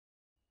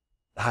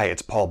Hi,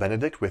 it's Paul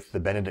Benedict with the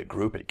Benedict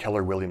Group at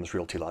Keller Williams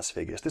Realty Las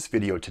Vegas. This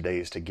video today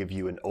is to give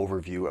you an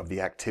overview of the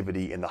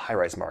activity in the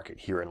high-rise market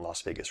here in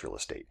Las Vegas real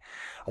estate.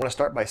 I want to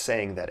start by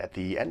saying that at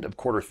the end of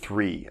quarter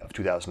 3 of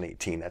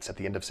 2018, that's at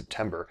the end of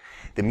September,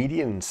 the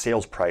median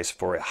sales price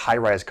for a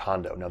high-rise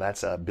condo, now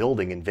that's a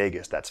building in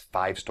Vegas that's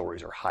 5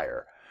 stories or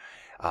higher,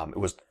 it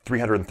was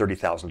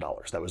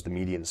 $330,000. That was the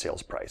median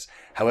sales price.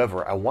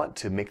 However, I want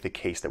to make the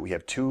case that we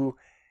have two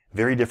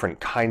very different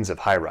kinds of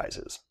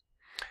high-rises.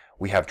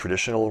 We have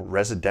traditional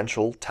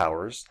residential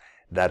towers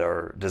that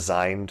are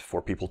designed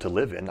for people to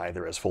live in,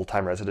 either as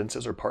full-time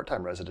residences or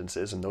part-time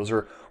residences, and those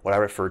are what I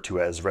refer to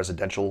as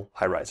residential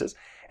high-rises.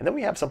 And then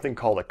we have something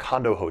called a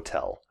condo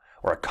hotel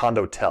or a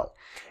condotel,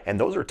 and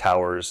those are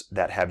towers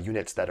that have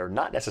units that are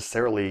not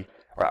necessarily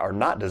or are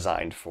not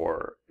designed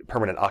for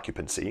permanent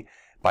occupancy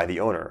by the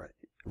owner.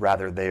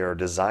 Rather, they are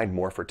designed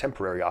more for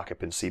temporary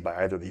occupancy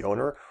by either the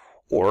owner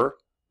or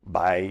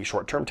by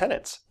short-term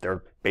tenants.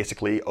 They're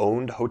basically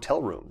owned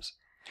hotel rooms.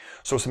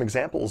 So some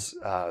examples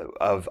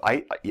of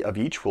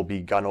each will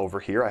be gone over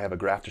here. I have a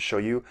graph to show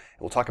you.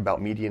 We'll talk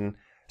about median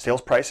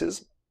sales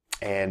prices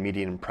and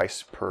median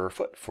price per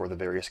foot for the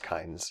various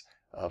kinds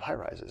of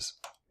high-rises.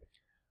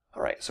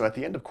 All right, so at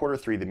the end of quarter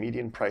 3, the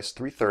median price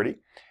 $330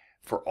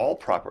 for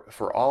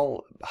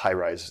all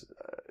high-rise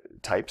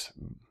types.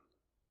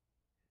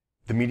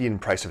 The median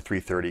price of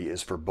 $330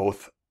 is for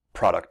both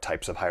product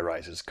types of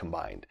high-rises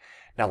combined.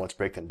 Now let's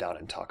break them down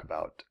and talk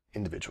about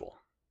individual.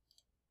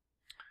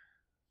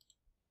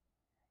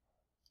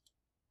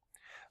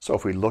 So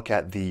if we look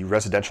at the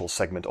residential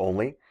segment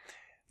only,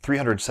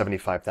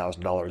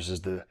 $375,000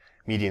 is the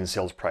median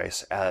sales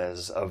price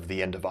as of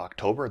the end of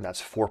October, and that's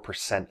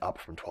 4% up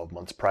from 12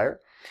 months prior.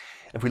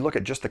 If we look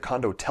at just the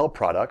condotel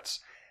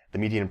products, the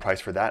median price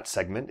for that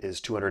segment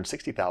is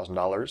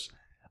 $260,000,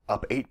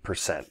 up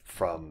 8%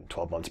 from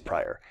 12 months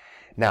prior.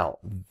 Now,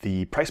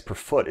 the price per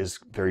foot is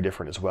very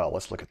different as well.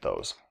 Let's look at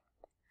those.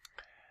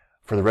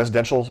 For the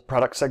residential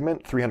product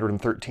segment,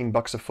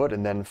 $313 a foot,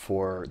 and then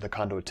for the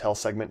condotel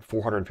segment,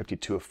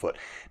 $452 a foot.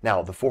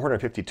 Now, the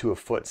 $452 a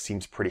foot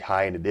seems pretty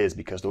high, and it is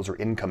because those are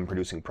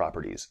income-producing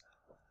properties,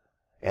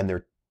 and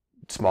they're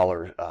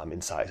smaller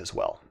in size as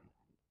well.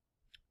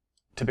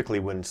 Typically,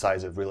 when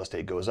size of real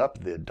estate goes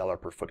up, the dollar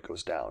per foot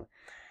goes down.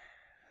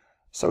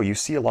 So you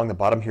see along the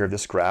bottom here of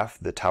this graph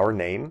the tower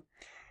name,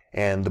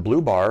 and the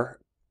blue bar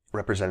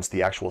represents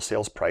the actual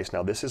sales price.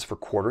 Now this is for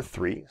quarter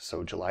 3,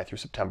 so July through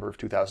September of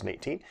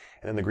 2018, and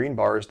then the green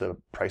bar is the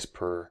price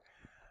per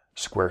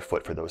square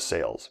foot for those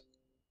sales.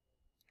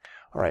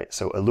 All right,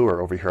 so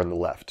Allure over here on the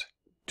left,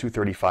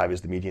 $235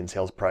 is the median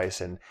sales price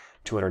and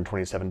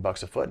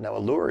 $227 a foot. Now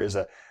Allure is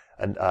a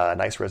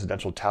nice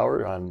residential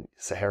tower on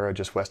Sahara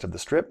just west of the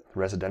Strip,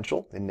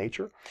 residential in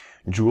nature.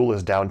 Jewel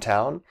is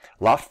downtown.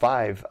 Loft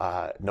 5,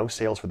 no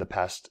sales for the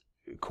past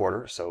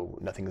quarter, so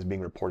nothing is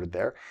being reported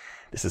there.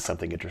 This is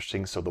something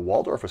interesting. So the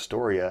Waldorf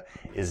Astoria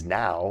is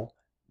now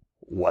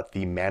what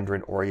the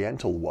Mandarin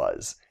Oriental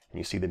was. And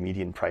you see the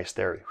median price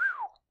there,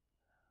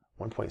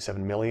 $1.7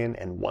 million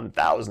and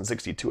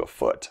 $1,062 a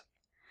foot.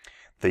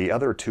 The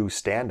other two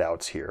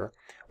standouts here,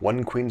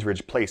 one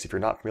Queensridge Place. If you're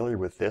not familiar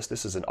with this,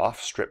 this is an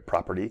off-strip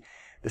property.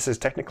 This is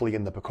technically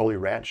in the Piccoli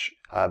Ranch,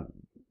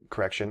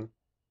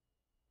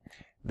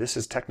 this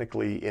is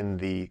technically in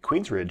the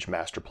Queensridge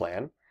master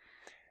plan.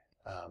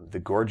 The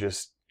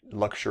gorgeous,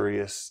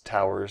 luxurious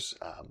towers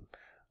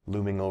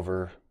looming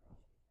over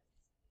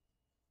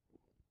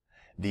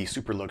the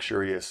super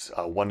luxurious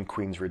one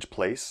Queensridge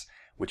Place,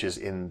 which is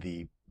in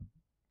the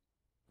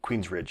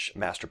Queensridge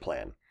master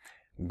plan.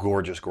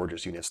 Gorgeous,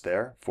 gorgeous units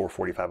there,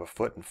 $445 a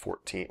foot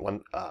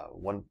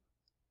and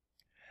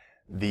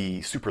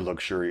the super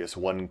luxurious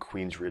one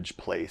Queensridge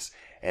Place.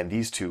 And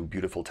these two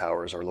beautiful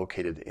towers are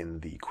located in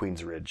the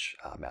Queensridge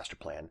master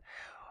plan.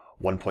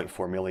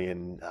 1.4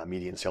 million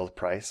median sales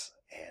price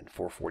and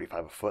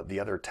 $445 a foot. The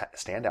other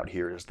standout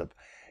here is the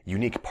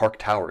unique Park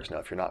Towers. Now,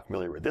 if you're not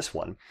familiar with this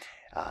one,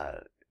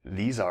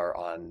 these are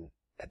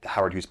at the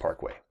Howard Hughes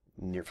Parkway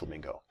near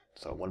Flamingo.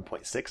 So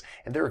 1.6,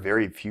 and there are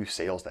very few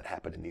sales that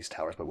happen in these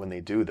towers, but when they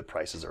do, the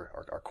prices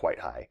are quite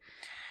high.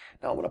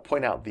 Now, I want to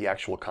point out the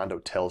actual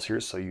condotels here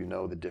so you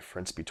know the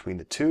difference between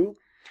the two.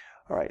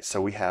 All right,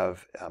 so we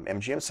have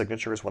MGM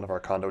Signature is one of our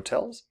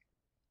condotels,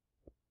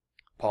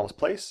 Palms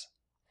Place,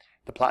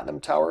 the Platinum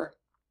Tower,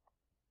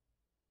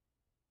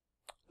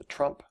 the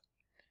Trump,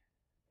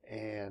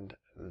 and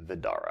the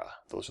Dara.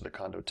 Those are the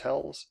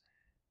condotels,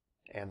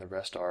 and the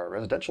rest are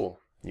residential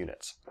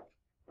units.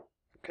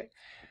 Okay,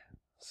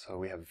 so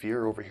we have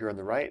Veer over here on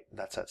the right.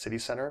 That's at City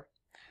Center,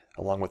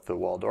 along with the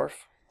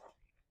Waldorf.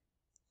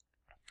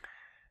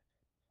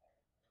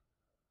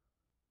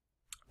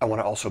 I want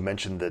to also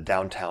mention the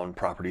downtown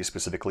properties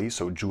specifically.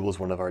 So Jewel is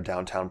one of our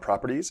downtown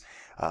properties,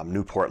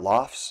 Newport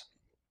Lofts,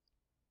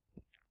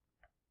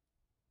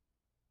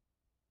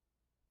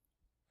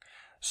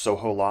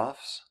 Soho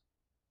Lofts,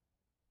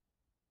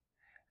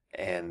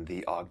 and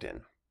the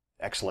Ogden.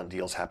 Excellent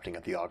deals happening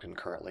at the Ogden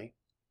currently.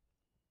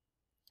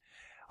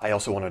 I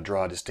also want to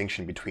draw a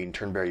distinction between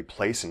Turnberry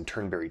Place and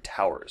Turnberry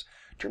Towers.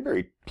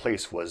 Turnberry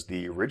Place was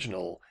the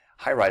original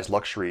high-rise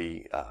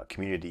luxury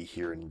community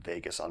here in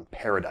Vegas on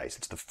Paradise.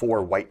 It's the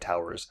 4 white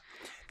towers.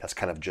 That's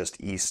kind of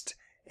just east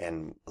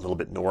and a little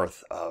bit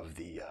north of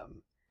the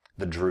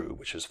Drew,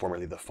 which is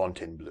formerly the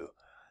Fontainebleau.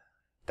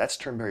 That's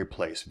Turnberry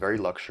Place, very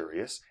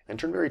luxurious. And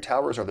Turnberry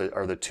Towers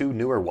are the 2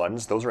 newer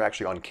ones. Those are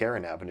actually on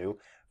Caron Avenue,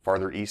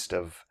 farther east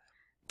of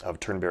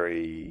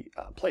Turnberry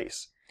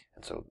Place.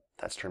 And so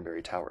that's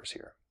Turnberry Towers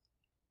here.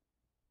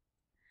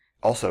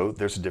 Also,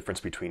 there's a difference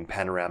between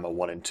Panorama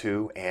 1 and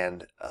 2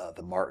 and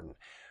the Martin.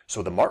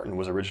 So the Martin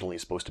was originally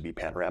supposed to be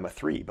Panorama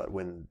 3, but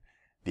when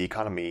the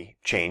economy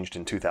changed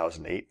in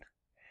 2008,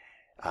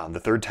 the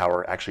 3rd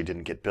tower actually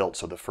didn't get built.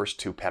 So the first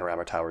 2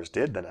 Panorama Towers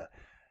did, then a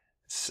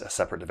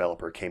separate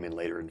developer came in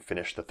later and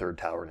finished the 3rd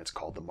tower, and it's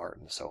called the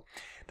Martin. So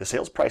the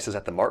sales prices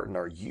at the Martin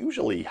are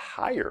usually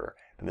higher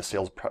than the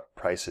sales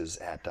prices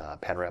at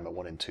Panorama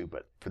 1 and 2,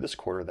 but for this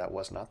quarter that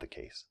was not the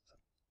case.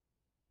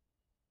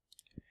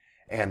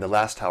 And the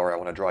last tower I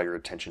want to draw your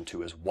attention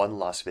to is One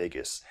Las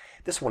Vegas.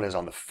 This one is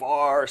on the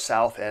far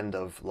south end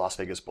of Las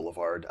Vegas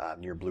Boulevard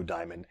near Blue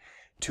Diamond.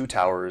 2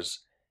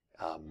 towers,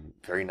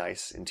 very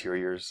nice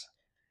interiors,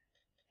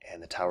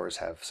 and the towers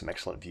have some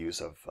excellent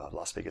views of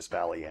Las Vegas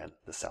Valley and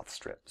the South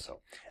Strip. So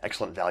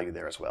excellent value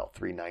there as well.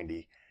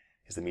 $390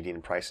 is the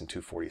median price and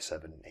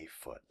 $247 a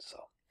foot.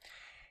 So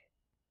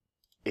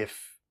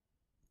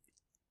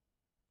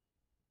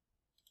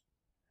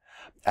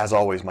as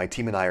always, my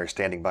team and I are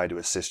standing by to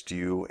assist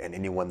you and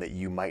anyone that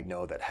you might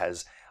know that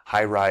has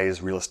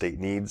high-rise real estate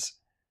needs.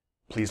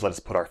 Please let us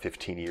put our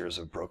 15 years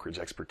of brokerage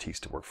expertise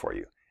to work for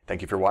you.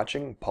 Thank you for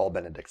watching. Paul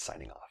Benedict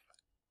signing off.